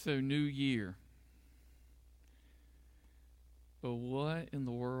So, new year. But what in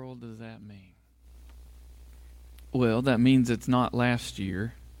the world does that mean? Well, that means it's not last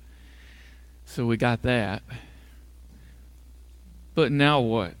year. So we got that. But now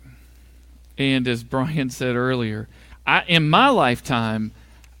what? And as Brian said earlier, in my lifetime,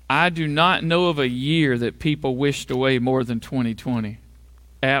 I do not know of a year that people wished away more than 2020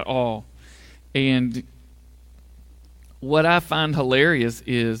 at all. And what I find hilarious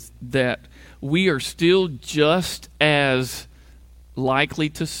is that we are still just as likely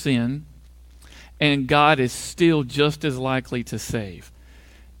to sin, and God is still just as likely to save.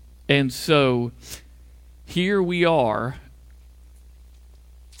 And so here we are,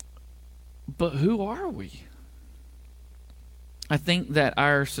 but who are we? I think that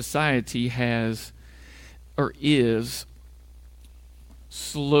our society has, or is,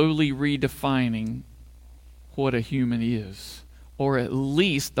 slowly redefining what a human is, or at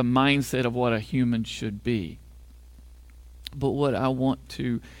least the mindset of what a human should be. But what I want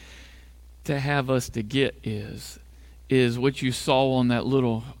to have us to get is what you saw on that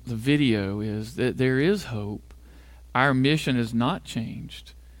the video, is that there is hope. Our mission is not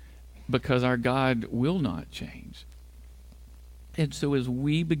changed because our God will not change. And so as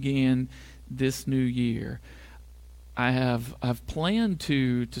we begin this new year, I've planned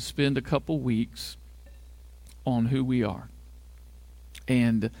to spend a couple weeks on who we are.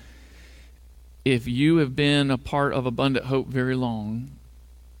 And if you have been a part of Abundant Hope very long,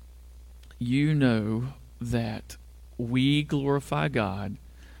 you know that we glorify God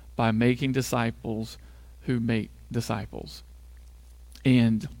by making disciples who make disciples.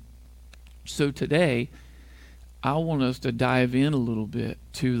 And so today, I want us to dive in a little bit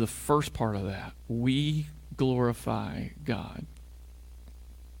to the first part of that. We glorify God.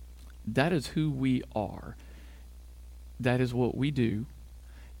 That is who we are. That is what we do.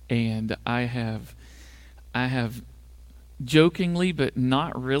 And I have jokingly, but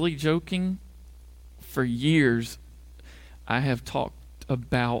not really joking, for years, I have talked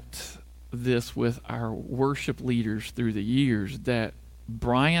about this with our worship leaders through the years, that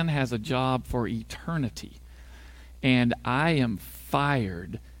Brian has a job for eternity. And I am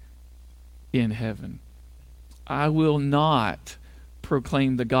fired in heaven. I will not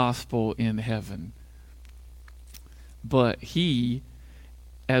proclaim the gospel in heaven. But he,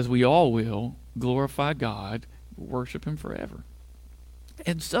 as we all will, glorify God, worship Him forever.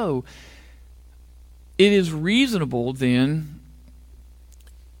 And so, it is reasonable then,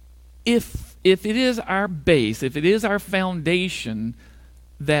 if it is our base, if it is our foundation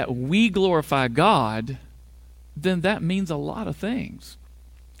that we glorify God, then that means a lot of things.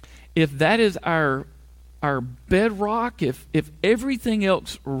 If that is our bedrock, if everything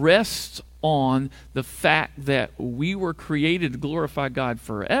else rests on the fact that we were created to glorify God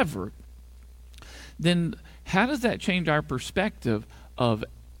forever, then how does that change our perspective of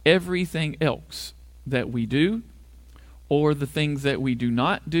everything else that we do, or the things that we do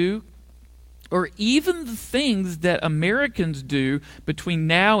not do, or even the things that Americans do between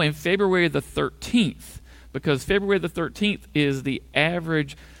now and February the 13th? Because February the 13th is the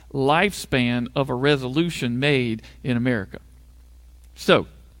average lifespan of a resolution made in America. So,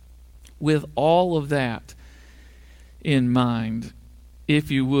 with all of that in mind, if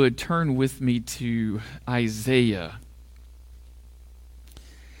you would, turn with me to Isaiah.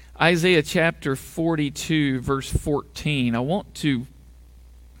 Isaiah chapter 42, verse 14. I want to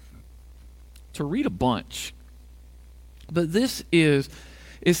read a bunch. But this is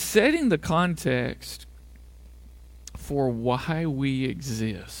setting the context for why we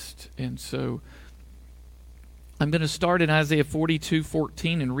exist. And so I'm going to start in Isaiah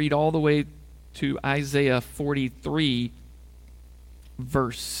 42:14 and read all the way to Isaiah 43,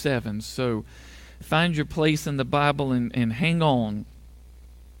 verse 7. So find your place in the Bible and hang on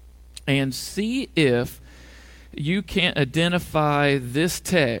and see if you can't identify this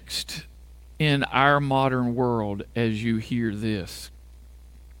text in our modern world as you hear this.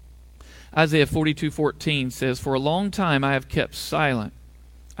 Isaiah 42:14 says, "For a long time I have kept silent.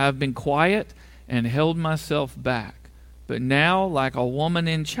 I have been quiet and held myself back. But now, like a woman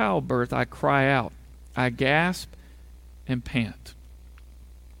in childbirth, I cry out. I gasp and pant.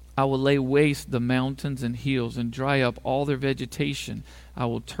 I will lay waste the mountains and hills and dry up all their vegetation. I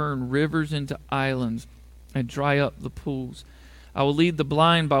will turn rivers into islands and dry up the pools. I will lead the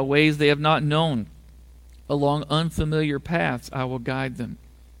blind by ways they have not known. Along unfamiliar paths I will guide them.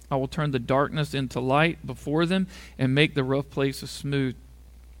 I will turn the darkness into light before them and make the rough places smooth.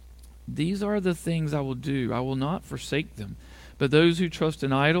 These are the things I will do. I will not forsake them. But those who trust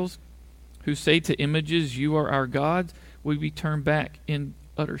in idols, who say to images, 'You are our gods,' will be turned back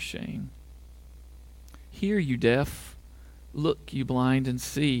utter shame. Hear, you deaf. Look, you blind, and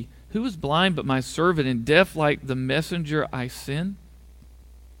see. Who is blind but my servant, and deaf like the messenger I send?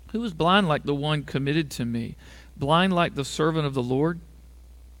 Who is blind like the one committed to me, blind like the servant of the Lord?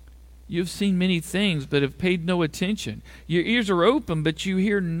 You have seen many things, but have paid no attention. Your ears are open, but you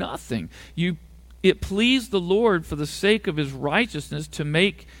hear nothing. It pleased the Lord for the sake of his righteousness to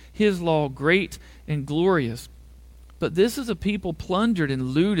make his law great and glorious. But this is a people plundered and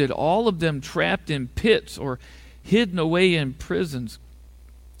looted, all of them trapped in pits or hidden away in prisons.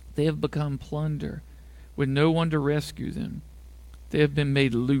 They have become plunder, with no one to rescue them. They have been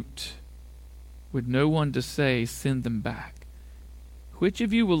made loot, with no one to say, send them back. Which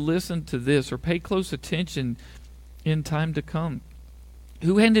of you will listen to this or pay close attention in time to come?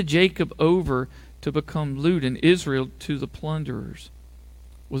 Who handed Jacob over to become loot and Israel to the plunderers?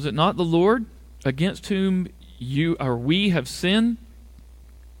 Was it not the Lord, against whom we have sinned?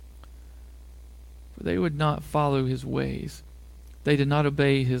 For they would not follow his ways. They did not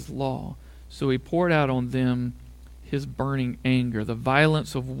obey his law. So he poured out on them his burning anger, the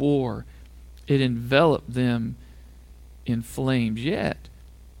violence of war. It enveloped them in flames. Yet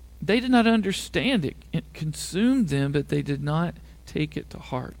they did not understand it. It consumed them, but they did not take it to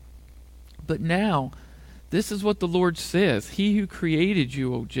heart. But now, this is what the Lord says. He who created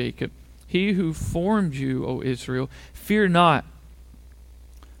you, O Jacob, he who formed you, O Israel, fear not,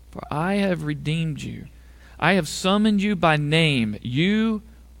 for I have redeemed you. I have summoned you by name. You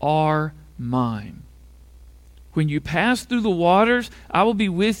are mine. When you pass through the waters, I will be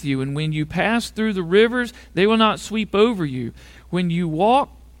with you. And when you pass through the rivers, they will not sweep over you. When you walk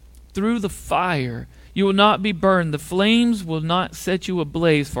through the fire, you will not be burned. The flames will not set you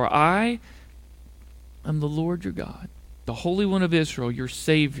ablaze. For I am the Lord your God, the Holy One of Israel, your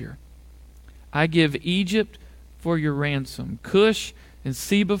Savior. I give Egypt for your ransom, Cush and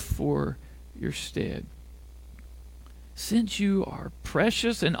Seba for your stead. Since you are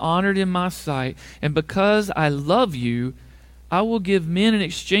precious and honored in my sight, and because I love you, I will give men in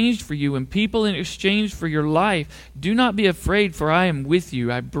exchange for you and people in exchange for your life. Do not be afraid, for I am with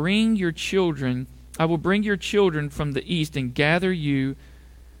you. I will bring your children from the east and gather you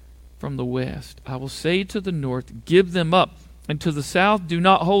from the west. I will say to the north, give them up, and to the south, do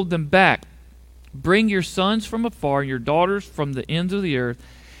not hold them back. Bring your sons from afar and your daughters from the ends of the earth.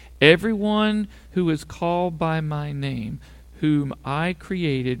 Everyone who is called by my name, whom I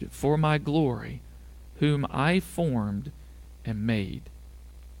created for my glory, whom I formed and made.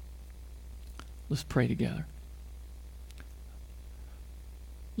 Let's pray together.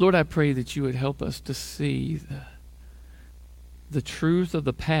 Lord, I pray that you would help us to see the truth of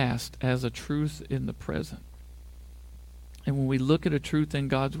the past as a truth in the present. And when we look at a truth in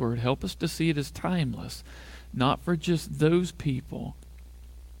God's Word, help us to see it as timeless, not for just those people,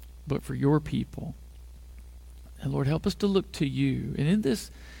 but for your people. And Lord, help us to look to you. And in this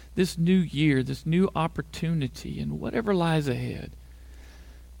new year, this new opportunity, and whatever lies ahead,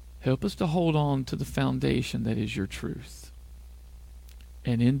 help us to hold on to the foundation that is your truth.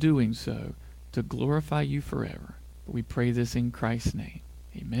 And in doing so, to glorify you forever. We pray this in Christ's name.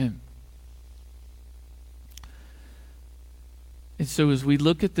 Amen. And so as we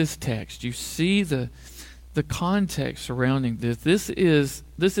look at this text, you see the context surrounding this. This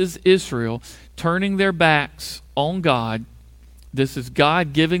is Israel turning their backs on God. This is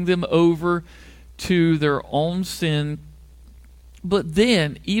God giving them over to their own sin. But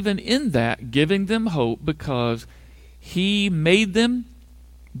then, even in that, giving them hope because he made them,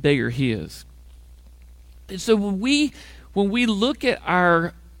 they are his. And so when we look at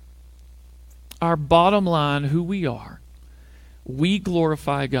our bottom line, who we are, we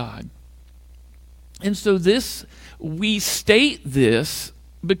glorify God. And so we state this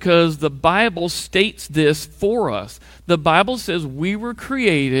because the Bible states this for us. The Bible says we were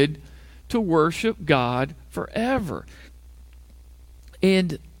created to worship God forever.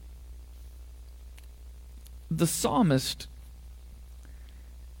 And the psalmist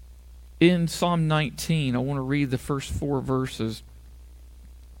in Psalm 19, I want to read the first 4 verses.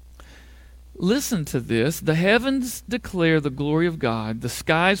 Listen to this. The heavens declare the glory of God. The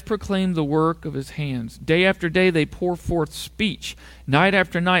skies proclaim the work of his hands. Day after day they pour forth speech. Night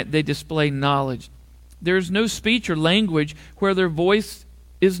after night they display knowledge. There is no speech or language where their voice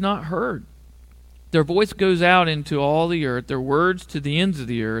is not heard. Their voice goes out into all the earth, their words to the ends of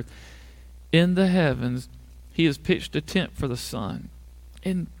the earth. In the heavens he has pitched a tent for the sun.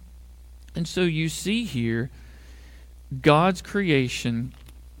 And so you see here, God's creation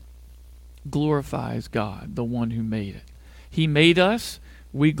glorifies God, the one who made it. He made us,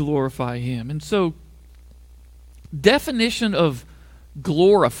 we glorify him. And so, definition of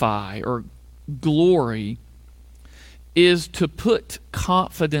glorify or glory is to put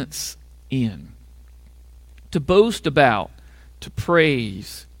confidence in, to boast about, to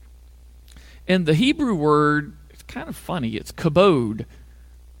praise. And the Hebrew word, it's kind of funny, it's kabod.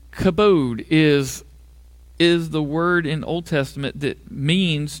 Kabod is the word in Old Testament that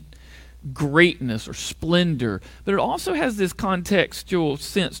means greatness or splendor, but it also has this contextual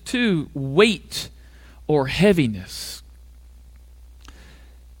sense too, weight or heaviness.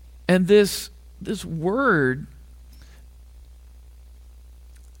 And this word,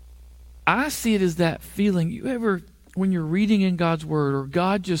 I see it as that feeling. You ever, when you're reading in God's Word, or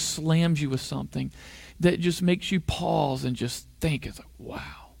God just slams you with something that just makes you pause and just think, it's like,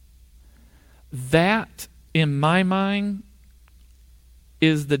 wow. That, in my mind,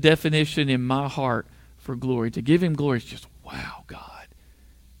 is the definition in my heart for glory. To give Him glory is just, wow, God,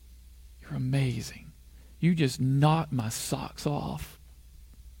 you're amazing. You just knocked my socks off.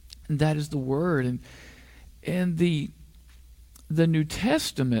 And that is the Word. And the New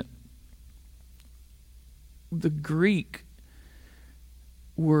Testament, the Greek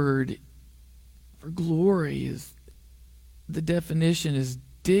word for glory is, the definition is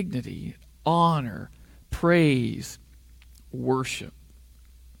dignity, honor, praise, worship.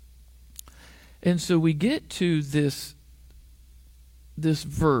 And so we get to this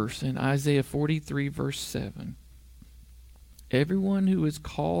verse in Isaiah 43, verse 7. Everyone who is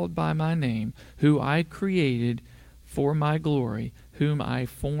called by my name, who I created for my glory, whom I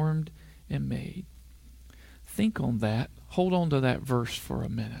formed and made. Think on that. Hold on to that verse for a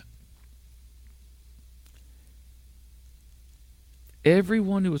minute.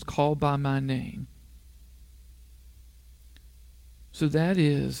 Everyone who is called by my name. So that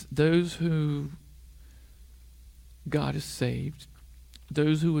is those who God has saved,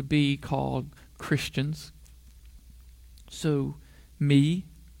 those who would be called Christians. So me,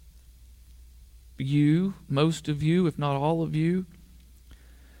 you, most of you, if not all of you,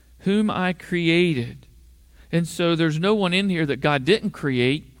 whom I created. And so there's no one in here that God didn't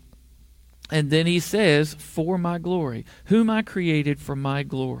create. And then he says, for my glory, whom I created for my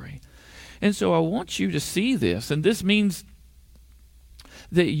glory. And so I want you to see this. And this means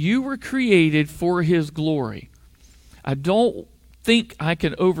that you were created for his glory. I don't think I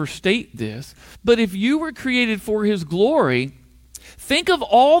can overstate this, but if you were created for his glory, think of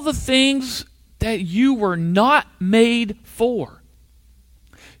all the things that you were not made for.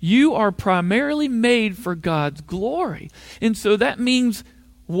 You are primarily made for God's glory. And so that means,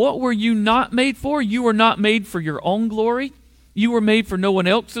 what were you not made for? You were not made for your own glory. You were made for no one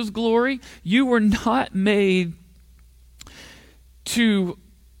else's glory. You were not made to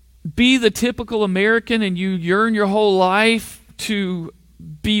be the typical American and you yearn your whole life to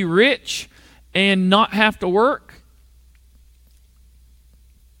be rich and not have to work.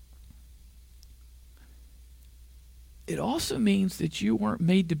 It also means that you weren't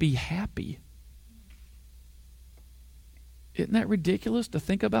made to be happy. Isn't that ridiculous to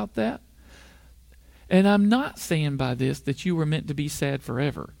think about that? And I'm not saying by this that you were meant to be sad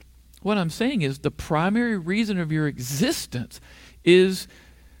forever. What I'm saying is the primary reason of your existence is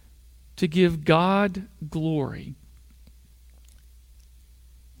to give God glory.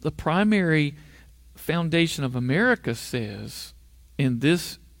 The primary foundation of America says in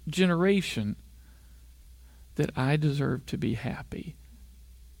this generation that I deserve to be happy.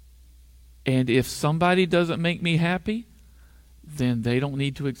 And if somebody doesn't make me happy, then they don't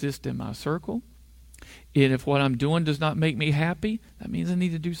need to exist in my circle. And if what I'm doing does not make me happy, that means I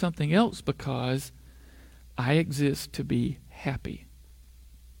need to do something else because I exist to be happy.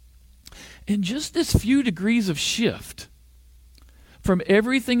 And just this few degrees of shift from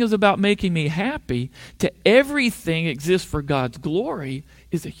everything is about making me happy to everything exists for God's glory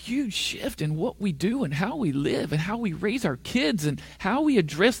is a huge shift in what we do and how we live and how we raise our kids and how we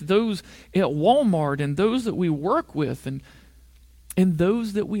address those at Walmart and those that we work with and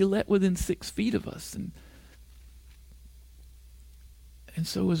those that we let within 6 feet of us. And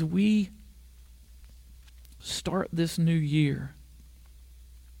so as we start this new year,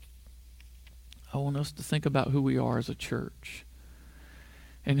 I want us to think about who we are as a church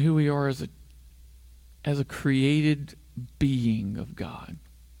and who we are as a created being of God.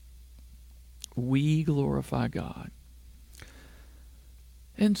 We glorify God.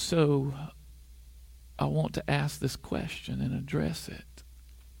 And so I want to ask this question and address it.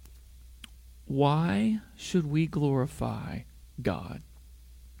 Why should we glorify God?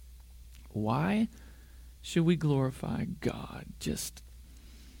 Why should we glorify God? Just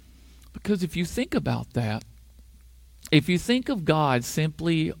because if you think about that, if you think of God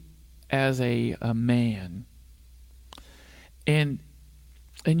simply as a man, and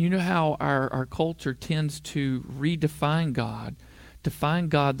And you know how our culture tends to redefine God, define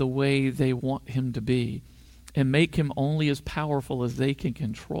God the way they want him to be, and make him only as powerful as they can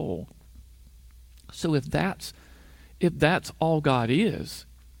control. So if that's all God is,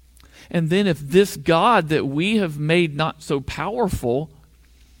 and then if this God that we have made not so powerful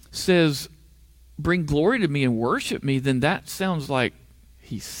says, bring glory to me and worship me, then that sounds like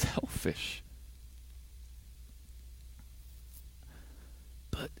he's selfish.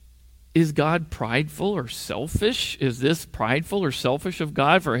 But is God prideful or selfish? Is this prideful or selfish of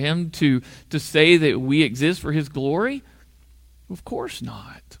God for him to say that we exist for his glory? Of course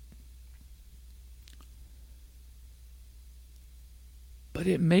not. But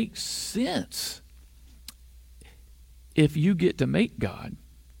it makes sense if you get to make God.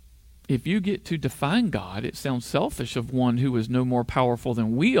 If you get to define God, it sounds selfish of one who is no more powerful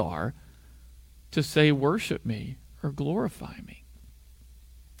than we are to say, worship me or glorify me.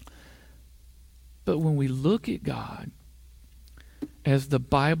 But when we look at God as the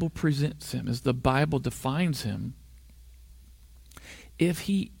Bible presents him, as the Bible defines him, if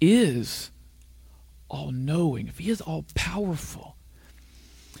he is all-knowing, if he is all-powerful,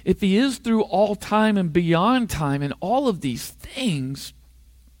 if he is through all time and beyond time and all of these things,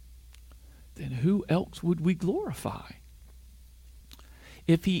 then who else would we glorify?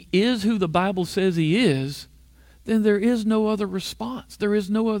 If he is who the Bible says he is, then there is no other response. There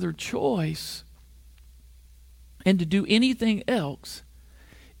is no other choice. And to do anything else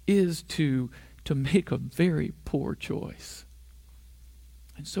is to make a very poor choice.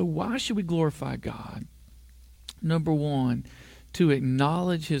 And so why should we glorify God? Number one, to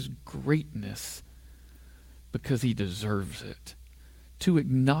acknowledge his greatness because he deserves it. To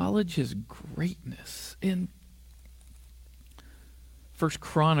acknowledge his greatness. In 1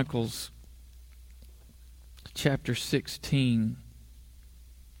 Chronicles chapter 16,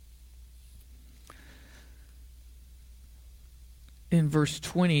 in verse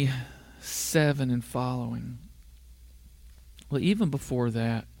 27 and following, well, even before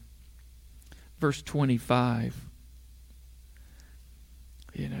that, verse 25,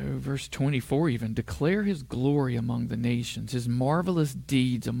 verse 24 even, declare his glory among the nations, his marvelous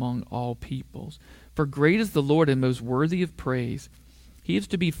deeds among all peoples. For great is the Lord and most worthy of praise. He is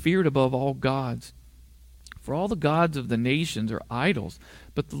to be feared above all gods. For all the gods of the nations are idols,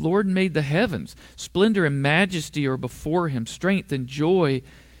 but the Lord made the heavens. Splendor and majesty are before him, strength and joy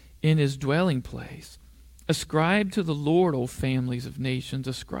in his dwelling place. Ascribe to the Lord, O families of nations.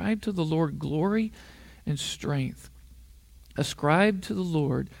 Ascribe to the Lord glory and strength. Ascribe to the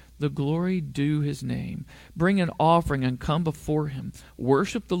Lord the glory due his name. Bring an offering and come before him.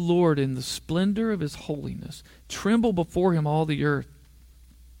 Worship the Lord in the splendor of his holiness. Tremble before him, all the earth.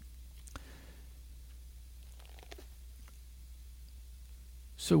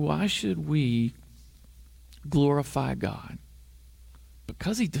 So why should we glorify God?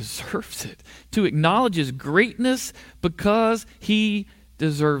 Because he deserves it. To acknowledge his greatness because he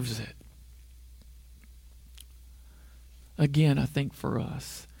deserves it. Again, I think for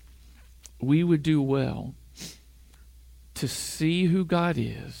us, we would do well to see who God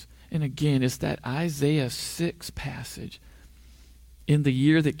is. And again, it's that Isaiah 6 passage. In the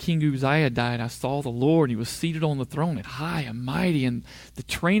year that King Uzziah died, I saw the Lord. He was seated on the throne and high and mighty, and the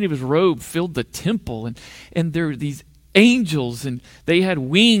train of his robe filled the temple. And there were these angels, and they had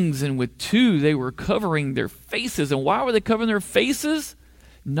wings, and with two they were covering their faces. And why were they covering their faces?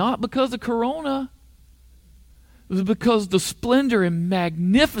 Not because of corona. It was because the splendor and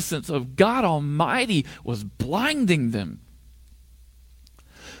magnificence of God Almighty was blinding them.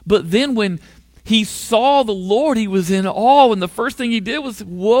 But then when he saw the Lord, he was in awe, and the first thing he did was,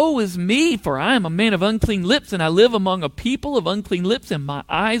 woe is me, for I am a man of unclean lips, and I live among a people of unclean lips, and my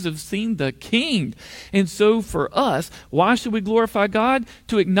eyes have seen the King. And so for us, why should we glorify God?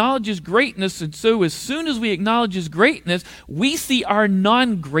 To acknowledge his greatness. And so as soon as we acknowledge his greatness, we see our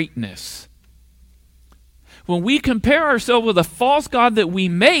non-greatness. When we compare ourselves with a false god that we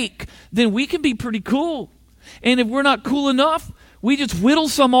make, then we can be pretty cool. And if we're not cool enough, we just whittle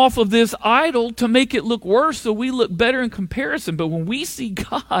some off of this idol to make it look worse so we look better in comparison. But when we see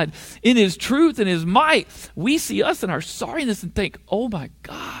God in his truth and his might, we see us in our sorriness and think, oh my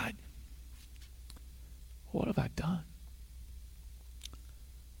God, what have I done?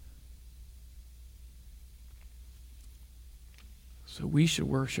 So we should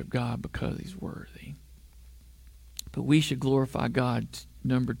worship God because he's worthy. But we should glorify God,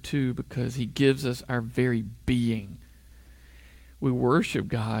 number two, because he gives us our very being. We worship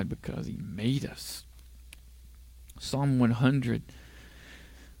God because he made us. Psalm 100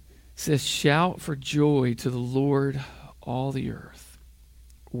 says, shout for joy to the Lord, all the earth.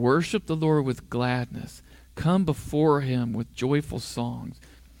 Worship the Lord with gladness. Come before him with joyful songs.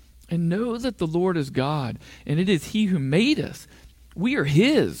 And know that the Lord is God, and it is he who made us. We are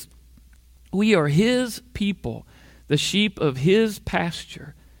his. We are his people, the sheep of his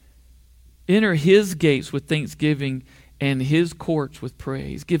pasture. Enter his gates with thanksgiving and his courts with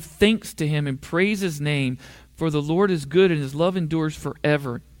praise. Give thanks to him and praise his name, for the Lord is good and his love endures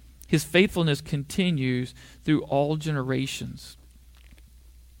forever. His faithfulness continues through all generations.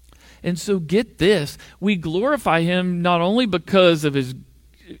 And so get this, we glorify him not only because of his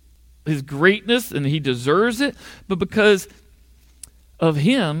greatness and he deserves it, but because of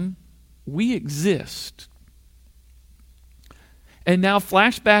him we exist. And now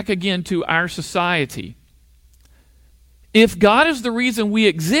flashback again to our society. If God is the reason we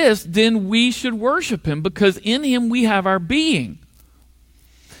exist, then we should worship him because in him we have our being.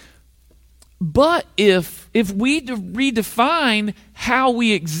 But if we redefine how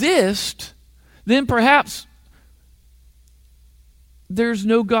we exist, then perhaps there's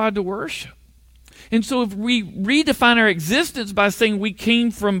no God to worship. And so if we redefine our existence by saying we came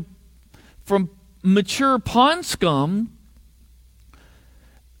from mature pond scum,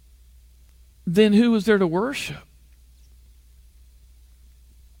 then who is there to worship?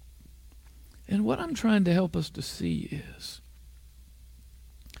 And what I'm trying to help us to see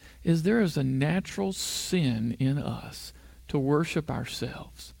is there is a natural sin in us to worship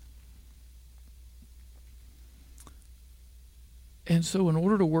ourselves. And so in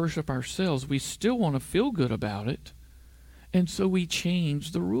order to worship ourselves, we still want to feel good about it. And so we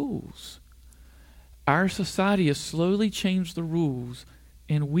change the rules. Our society has slowly changed the rules,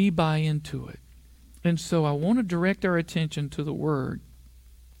 and we buy into it. And so I want to direct our attention to the Word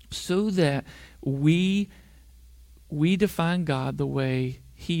so that we define God the way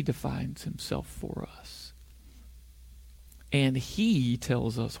he defines himself for us. And he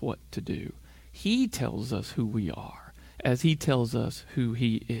tells us what to do. He tells us who we are as he tells us who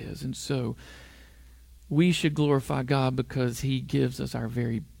he is. And so we should glorify God because he gives us our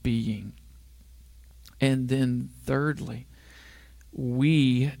very being. And then thirdly,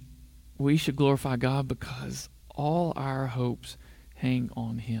 we should glorify God because all our hopes hang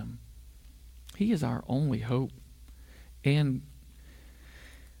on him. He is our only hope. And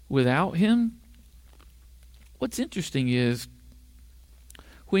without him, what's interesting is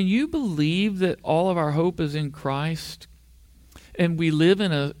when you believe that all of our hope is in Christ, and we live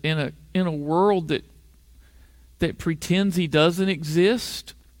in a world that pretends he doesn't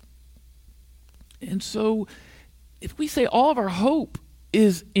exist. And so if we say all of our hope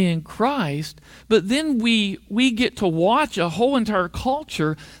is in Christ, but then we get to watch a whole entire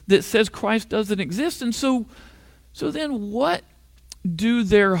culture that says Christ doesn't exist. And so then what do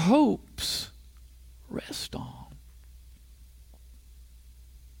their hopes rest on?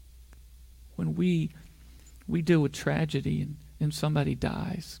 When we deal with tragedy and somebody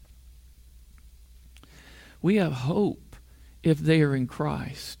dies, we have hope if they are in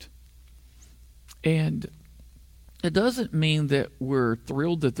Christ. And it doesn't mean that we're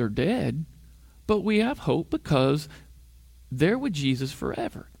thrilled that they're dead, but we have hope because they're with Jesus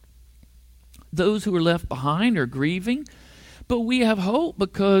forever. Those who are left behind are grieving, but we have hope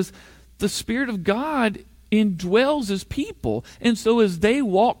because the Spirit of God indwells his people. And so as they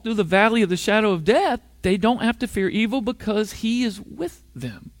walk through the valley of the shadow of death, they don't have to fear evil because he is with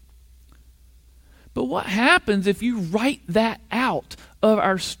them. But what happens if you write that out of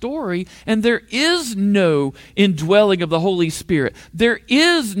our story and there is no indwelling of the Holy Spirit? There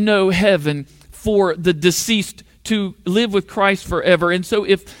is no heaven for the deceased to live with Christ forever. And so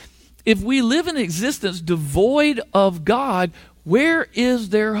if we live in existence devoid of God, where is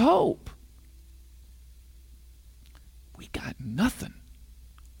their hope? We got nothing.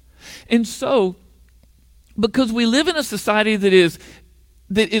 And so, because we live in a society that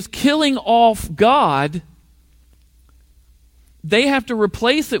is killing off God, they have to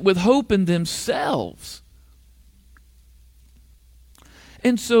replace it with hope in themselves.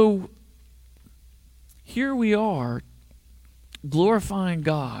 And so here we are glorifying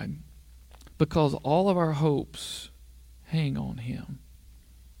God because all of our hopes hang on him.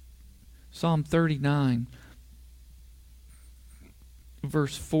 Psalm 39,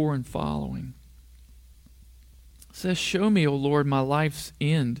 verse 4 and following says, "Show me, O Lord, my life's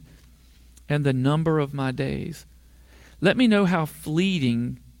end and the number of my days. Let me know how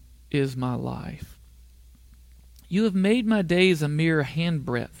fleeting is my life. You have made my days a mere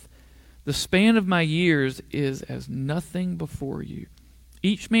handbreadth. The span of my years is as nothing before you.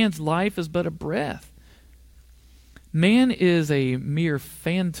 Each man's life is but a breath. Man is a mere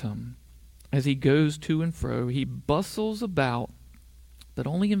phantom as he goes to and fro. He bustles about, but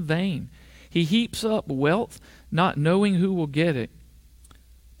only in vain. He heaps up wealth, not knowing who will get it.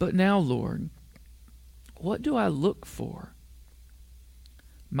 But now, Lord, what do I look for?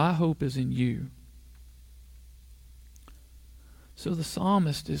 My hope is in you. So the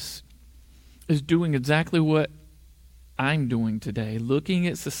psalmist is doing exactly what I'm doing today, looking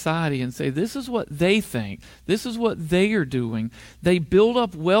at society and say, this is what they think. This is what they are doing. They build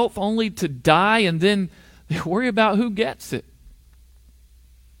up wealth only to die, and then they worry about who gets it.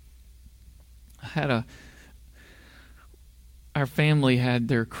 Our family had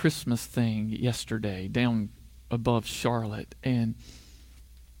their Christmas thing yesterday down above Charlotte, and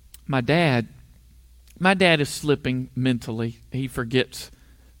my dad is slipping mentally. He forgets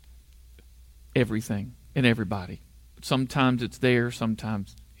everything and everybody. Sometimes it's there,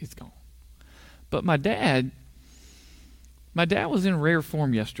 sometimes it's gone. But my dad was in rare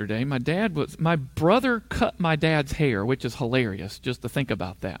form yesterday. My brother cut my dad's hair, which is hilarious just to think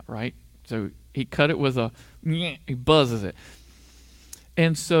about that, right? So he cut it with he buzzes it.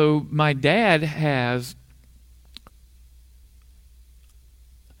 And so my dad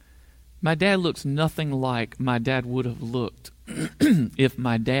looks nothing like my dad would have looked if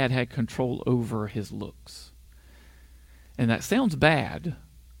my dad had control over his looks. And that sounds bad,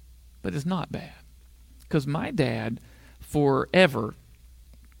 but it's not bad. Because my dad forever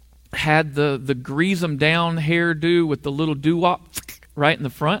had the grease 'em down hairdo with the little doo-wop right in the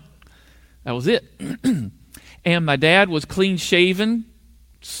front. That was it. And my dad was clean shaven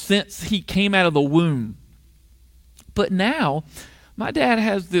since he came out of the womb. But now, my dad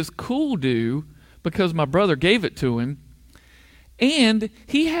has this cool do because my brother gave it to him. And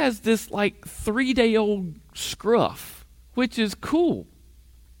he has this like 3-day-old scruff, which is cool.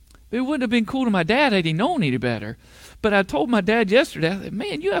 It wouldn't have been cool to my dad had he known any better. But I told my dad yesterday, I said,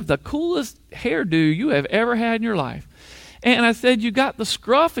 man, you have the coolest hairdo you have ever had in your life. And I said, you got the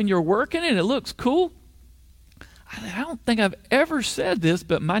scruff and you're working it and it looks cool. I don't think I've ever said this,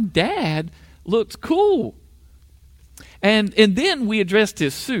 but my dad looks cool. And then we addressed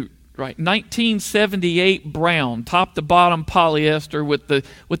his suit, right? 1978 brown, top to bottom polyester with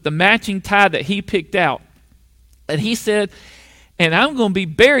the matching tie that he picked out. And he said, and I'm going to be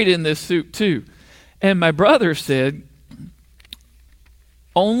buried in this suit too. And my brother said,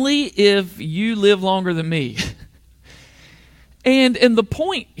 only if you live longer than me. And the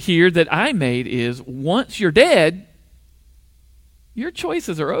point here that I made is, once you're dead, your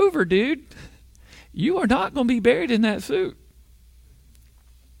choices are over, dude. You are not going to be buried in that suit.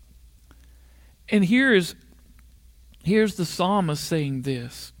 And here's the psalmist saying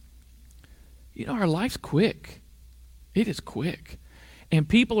this. You know, our life's quick. It is quick. And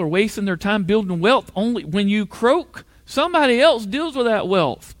people are wasting their time building wealth. Only when you croak, somebody else deals with that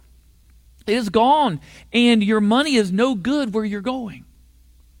wealth. It is gone. And your money is no good where you're going.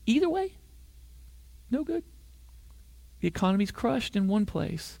 Either way, no good. The economy's crushed in one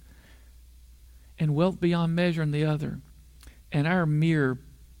place and wealth beyond measure in the other. And our mere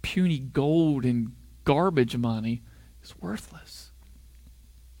puny gold and garbage money is worthless.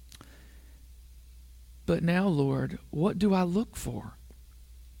 But now, Lord, what do I look for?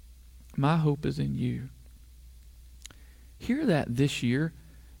 My hope is in you. Hear that this year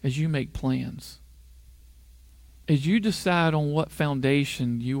as you make plans. As you decide on what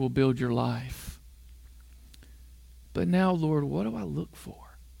foundation you will build your life. But now, Lord, what do I look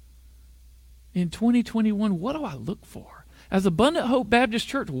for? In 2021, what do I look for? As Abundant Hope Baptist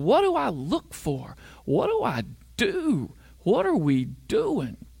Church, what do I look for? What do I do? What are we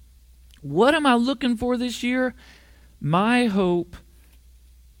doing? What am I looking for this year? My hope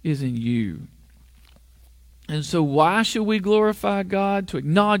is in you. And so why should we glorify God? To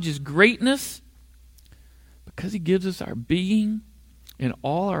acknowledge His greatness? Because He gives us our being, and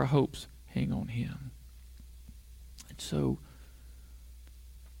all our hopes hang on Him. And so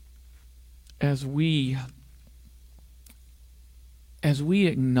as we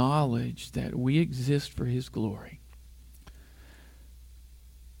acknowledge that we exist for His glory,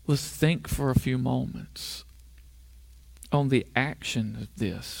 let's think for a few moments on the action of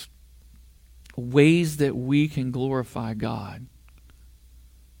this. Ways that we can glorify God.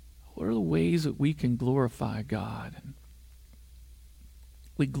 What are the ways that we can glorify God?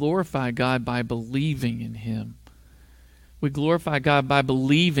 We glorify God by believing in Him. We glorify God by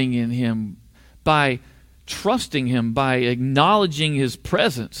believing in Him, by trusting Him, by acknowledging His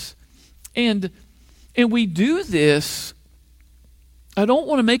presence. And we do this, I don't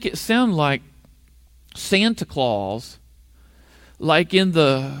want to make it sound like Santa Claus, like in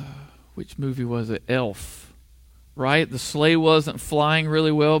which movie was it? Elf. right? The sleigh wasn't flying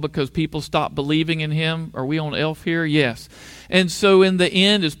really well because people stopped believing in him. Are we on Elf here? Yes. And so in the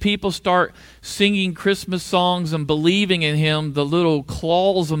end, as people start singing Christmas songs and believing in him, the little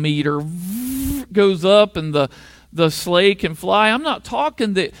claws-o-meter goes up and the sleigh can fly. I'm not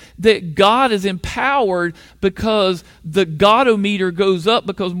talking that God is empowered because the God-o-meter goes up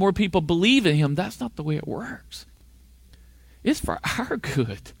because more people believe in him. That's not the way it works. It's for our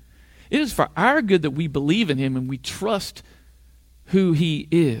good. It is for our good that we believe in him and we trust who he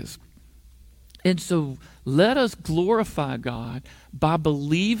is. And so let us glorify God by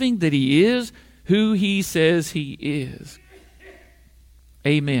believing that he is who he says he is.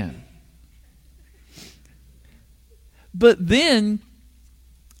 Amen. But then,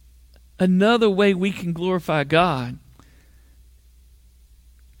 another way we can glorify God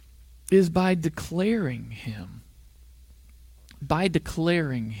is by declaring him. By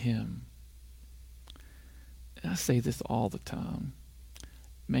declaring him. I say this all the time.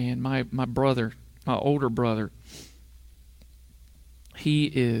 Man, my brother, my older brother,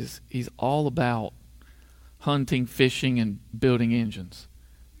 he's all about hunting, fishing, and building engines.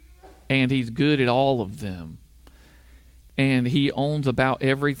 And he's good at all of them. And he owns about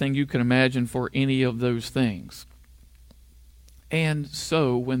everything you can imagine for any of those things. And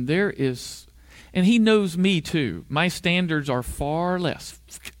so when there is, and he knows me too, my standards are far less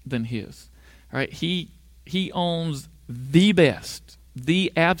than his. Right? He owns the best,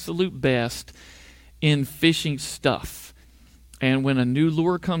 the absolute best in fishing stuff. And when a new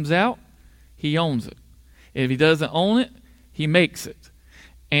lure comes out, he owns it. If he doesn't own it, he makes it.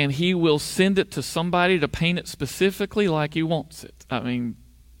 And he will send it to somebody to paint it specifically like he wants it. I mean,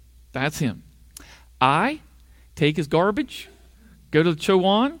 that's him. I take his garbage, go to the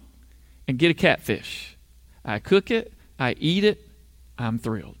Chowan, and get a catfish. I cook it, I eat it, I'm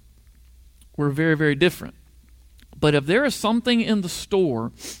thrilled. We're very, very different. But if there is something in the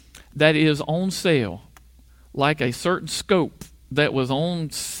store that is on sale, like a certain scope that was on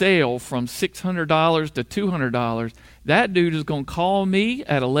sale from $600 to $200, that dude is going to call me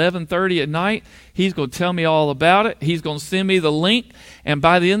at 11:30 at night. He's going to tell me all about it. He's going to send me the link. And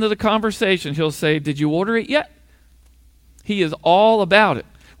by the end of the conversation, he'll say, "Did you order it yet?" He is all about it.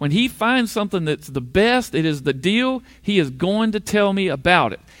 When he finds something that's the best, it is the deal, he is going to tell me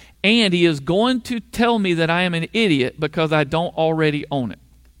about it. And he is going to tell me that I am an idiot because I don't already own it.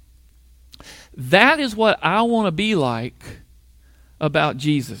 That is what I want to be like about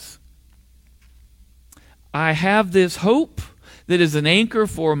Jesus. I have this hope that is an anchor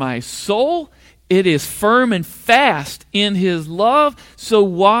for my soul. It is firm and fast in his love. So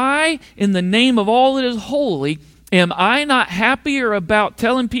why, in the name of all that is holy, am I not happier about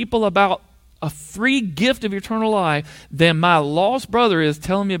telling people about a free gift of eternal life than my lost brother is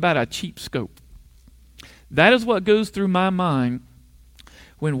telling me about a cheap scope? That is what goes through my mind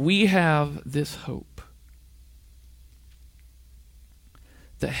when we have this hope.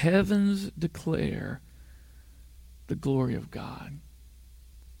 The heavens declare the glory of God.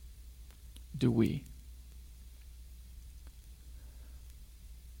 Do we?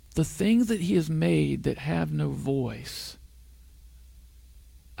 The things that he has made that have no voice,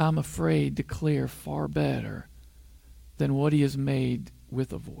 I'm afraid, declare far better than what he has made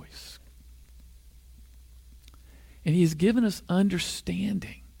with a voice. And he has given us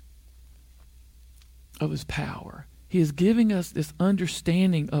understanding of his power. He is giving us this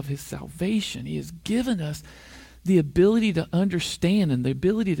understanding of his salvation. He has given us the ability to understand and the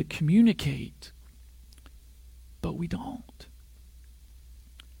ability to communicate. But we don't.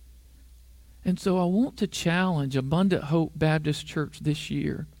 And so I want to challenge Abundant Hope Baptist Church this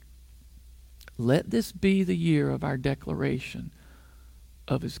year. Let this be the year of our declaration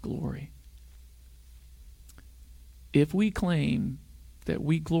of his glory. If we claim that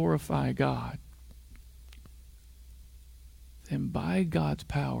we glorify God, then by God's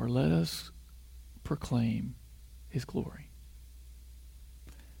power, let us proclaim his glory.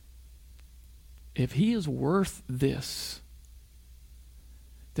 If he is worth this,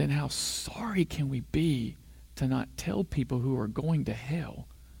 then how sorry can we be to not tell people who are going to hell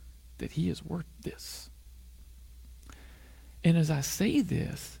that he is worth this? And as I say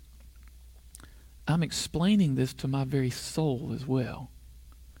this, I'm explaining this to my very soul as well.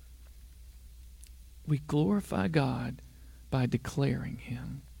 We glorify God by declaring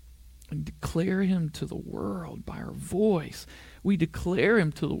him. And declare him to the world by our voice. We declare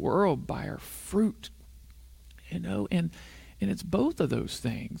him to the world by our fruit. And it's both of those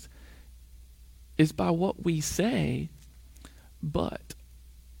things. It's by what we say, but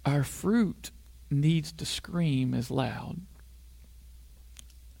our fruit needs to scream as loud.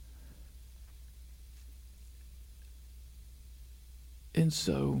 And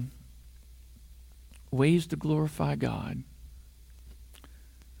so, ways to glorify God: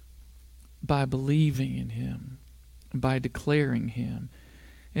 by believing in Him, by declaring Him,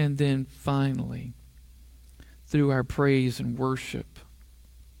 and then finally, through our praise and worship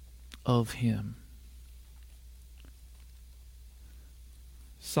of Him.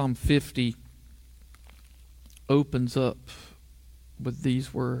 Psalm 50 opens up with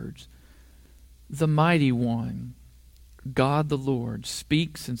these words: "The mighty one, God the Lord,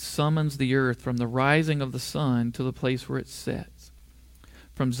 speaks and summons the earth from the rising of the sun to the place where it sets.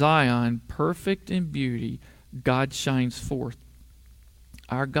 From Zion, perfect in beauty, God shines forth.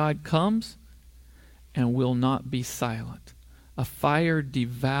 Our God comes and will not be silent. A fire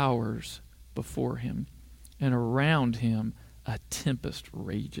devours before Him, and around Him a tempest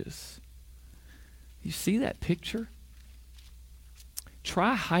rages." You see that picture?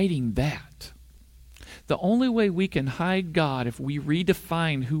 Try hiding that. The only way we can hide God if we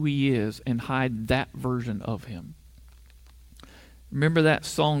redefine who He is and hide that version of Him. Remember that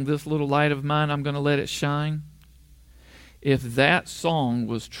song, "This Little Light of Mine, I'm Going to Let It Shine"? If that song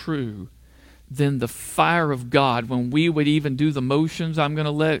was true, then the fire of God, when we would even do the motions, I'm going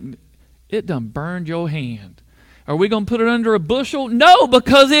to let it done burned your hand. Are we going to put it under a bushel? No,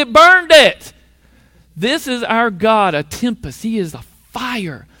 because it burned it. This is our God, a tempest. He is a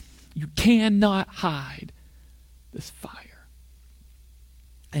fire. You cannot hide this fire.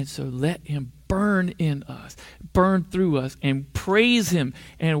 And so let Him burn in us, burn through us, and praise Him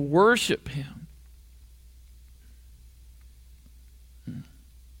and worship Him.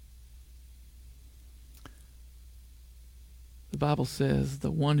 The Bible says,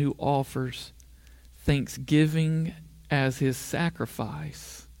 "The one who offers thanksgiving as his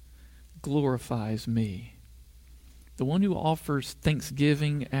sacrifice glorifies me." The one who offers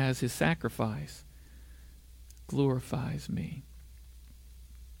thanksgiving as his sacrifice glorifies me.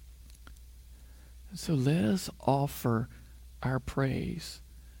 So let us offer our praise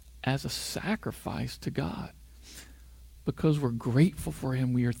as a sacrifice to God, because we're grateful for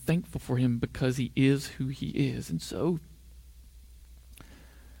Him. We are thankful for Him because He is who He is. And so,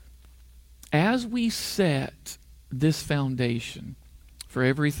 as we set this foundation for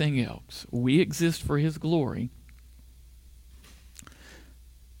everything else, we exist for His glory.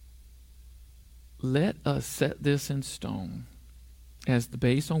 Let us set this in stone as the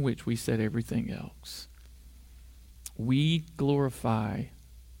base on which we set everything else. We glorify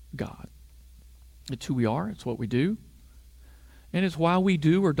God. It's who we are. It's what we do. And it's why we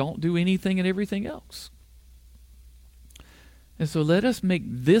do or don't do anything and everything else. And so let us make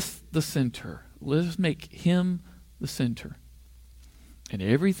this the center. Let us make Him the center. And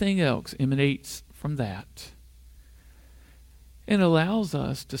everything else emanates from that. And allows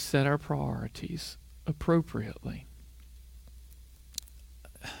us to set our priorities appropriately.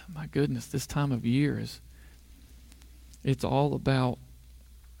 My goodness, this time of year it's all about,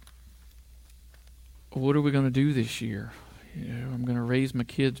 what are we going to do this year? I'm going to raise my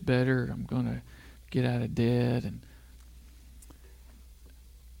kids better. I'm going to get out of debt.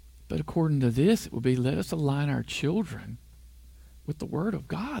 But according to this, it will be, let us align our children with the Word of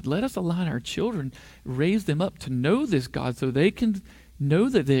God. Let us align our children, raise them up to know this God so they can know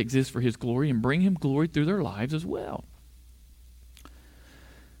that they exist for His glory and bring Him glory through their lives as well.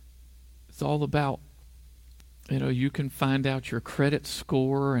 It's all about, you can find out your credit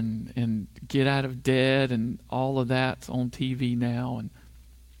score and get out of debt, and all of that's on TV now.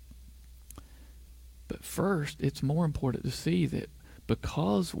 But first, it's more important to see that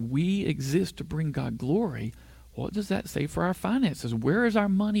because we exist to bring God glory, what does that say for our finances? Where is our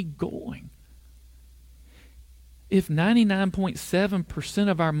money going? If 99.7%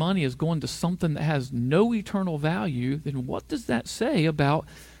 of our money is going to something that has no eternal value, then what does that say about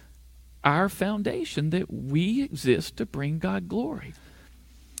our foundation, that we exist to bring God glory?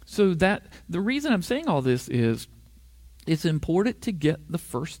 So that the reason I'm saying all this is, it's important to get the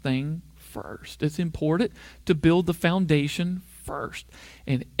first thing first. It's important to build the foundation first.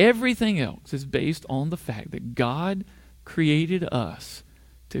 And everything else is based on the fact that God created us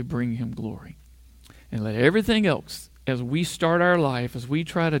to bring Him glory. And let everything else, as we start our life, as we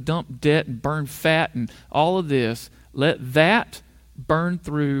try to dump debt and burn fat and all of this, let that burn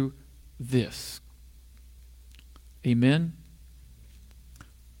through this. Amen?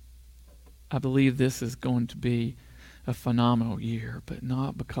 I believe this is going to be a phenomenal year, but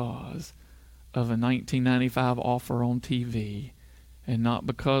not because of a 1995 offer on TV, and not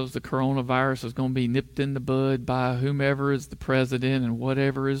because the coronavirus is going to be nipped in the bud by whomever is the president and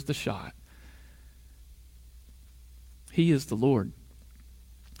whatever is the shot. He is the Lord,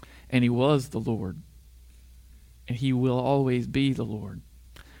 and He was the Lord. and he will always be the Lord.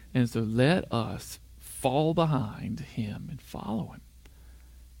 And so let us fall behind him and follow him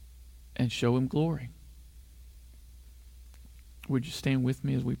and show him glory. Would you stand with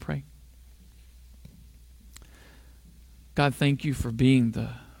me as we pray? God, thank you for being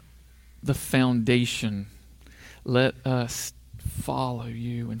the foundation. Let us follow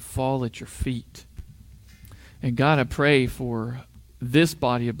you and fall at your feet. And God, I pray for this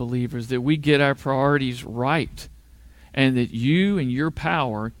body of believers that we get our priorities right and that you and your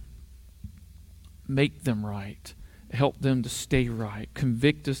power make them right. Help them to stay right.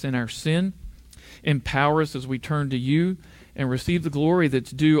 Convict us in our sin. Empower us as we turn to you and receive the glory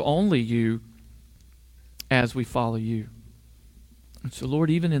that's due only you as we follow you. And so, Lord,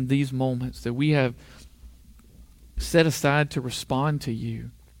 even in these moments that we have set aside to respond to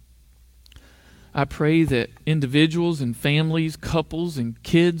you, I pray that individuals and families, couples and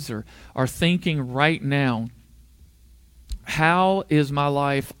kids are thinking right now, how is my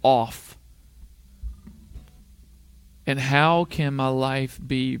life off? And how can my life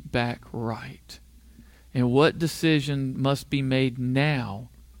be back right? And what decision must be made now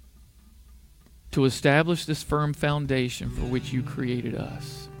to establish this firm foundation for which you created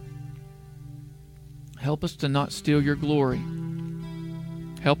us? Help us to not steal your glory.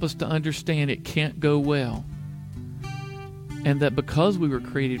 Help us to understand it can't go well. And that because we were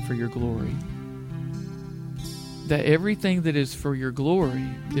created for your glory, that everything that is for your glory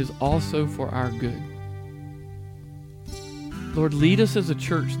is also for our good. Lord, lead us as a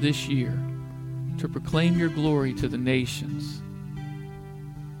church this year to proclaim your glory to the nations.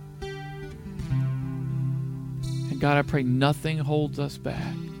 And God, I pray nothing holds us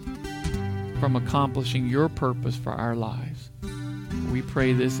back from accomplishing your purpose for our lives. We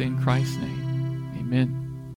pray this in Christ's name. Amen.